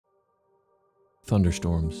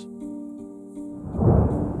Thunderstorms.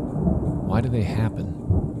 Why do they happen?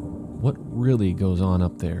 What really goes on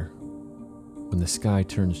up there? When the sky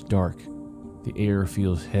turns dark, the air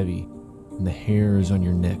feels heavy, and the hairs on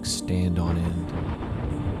your neck stand on end.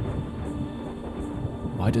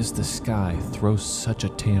 Why does the sky throw such a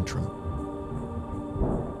tantrum?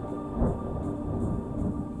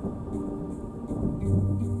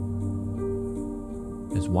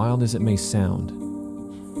 As wild as it may sound,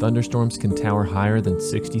 thunderstorms can tower higher than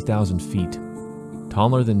 60,000 feet,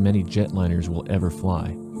 taller than many jetliners will ever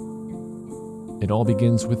fly. It all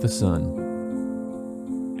begins with the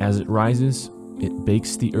sun. As it rises, it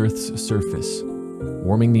bakes the Earth's surface,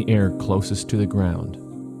 warming the air closest to the ground.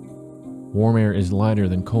 Warm air is lighter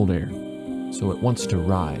than cold air, so it wants to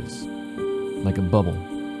rise, like a bubble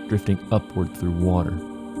drifting upward through water.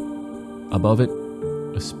 Above it,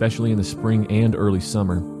 especially in the spring and early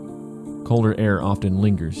summer, colder air often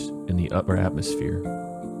lingers in the upper atmosphere.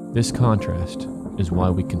 This contrast is why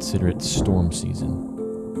we consider it storm season.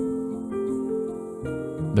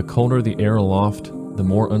 The colder the air aloft, the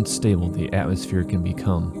more unstable the atmosphere can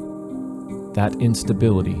become. That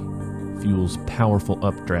instability fuels powerful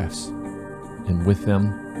updrafts, and with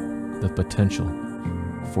them, the potential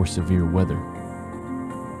for severe weather.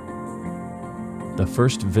 The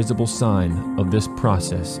first visible sign of this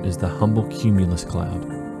process is the humble cumulus cloud.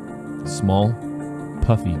 Small,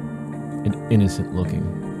 puffy, and innocent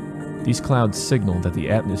looking. These clouds signal that the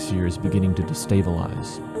atmosphere is beginning to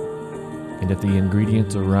destabilize. And if the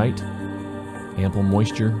ingredients are right, ample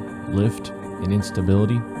moisture, lift, and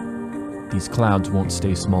instability, these clouds won't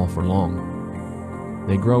stay small for long.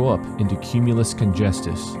 They grow up into cumulus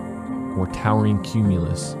congestus, or towering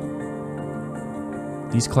cumulus.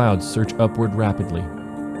 These clouds surge upward rapidly,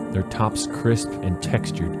 their tops crisp and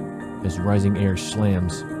textured as rising air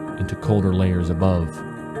slams into colder layers above.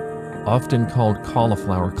 Often called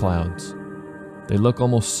cauliflower clouds, they look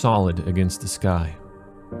almost solid against the sky.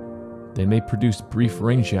 They may produce brief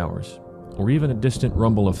rain showers, or even a distant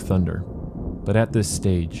rumble of thunder, but at this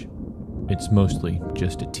stage, it's mostly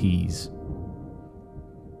just a tease.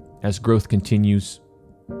 As growth continues,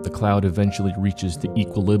 the cloud eventually reaches the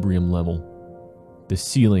equilibrium level, the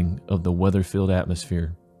ceiling of the weather-filled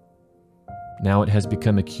atmosphere. Now it has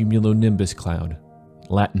become a cumulonimbus cloud,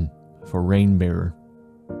 Latin for rain bearer.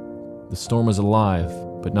 The storm is alive,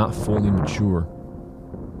 but not fully mature.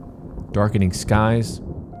 Darkening skies,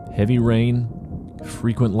 heavy rain,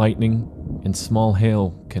 frequent lightning, and small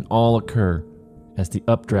hail can all occur as the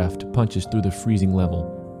updraft punches through the freezing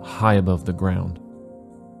level high above the ground.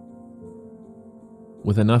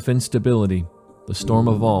 With enough instability, the storm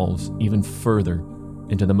evolves even further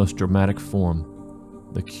into the most dramatic form,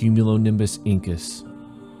 the cumulonimbus incus,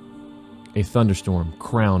 a thunderstorm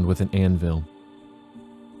crowned with an anvil,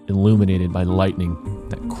 illuminated by lightning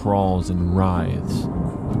that crawls and writhes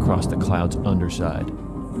across the cloud's underside.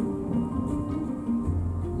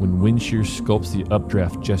 When wind shear sculpts the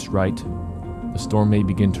updraft just right, the storm may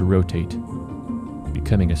begin to rotate,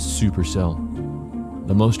 becoming a supercell,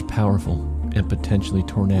 the most powerful and potentially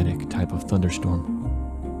tornadic type of thunderstorm.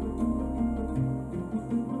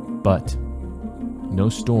 But no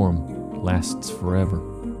storm lasts forever.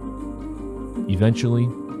 Eventually,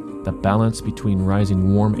 the balance between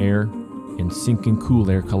rising warm air and sinking cool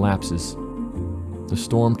air collapses. The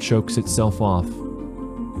storm chokes itself off,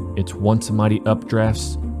 its once mighty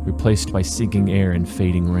updrafts replaced by sinking air and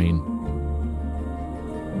fading rain.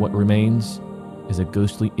 What remains is a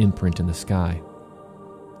ghostly imprint in the sky,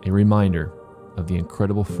 a reminder of the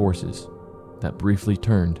incredible forces that briefly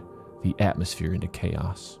turned the atmosphere into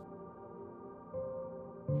chaos.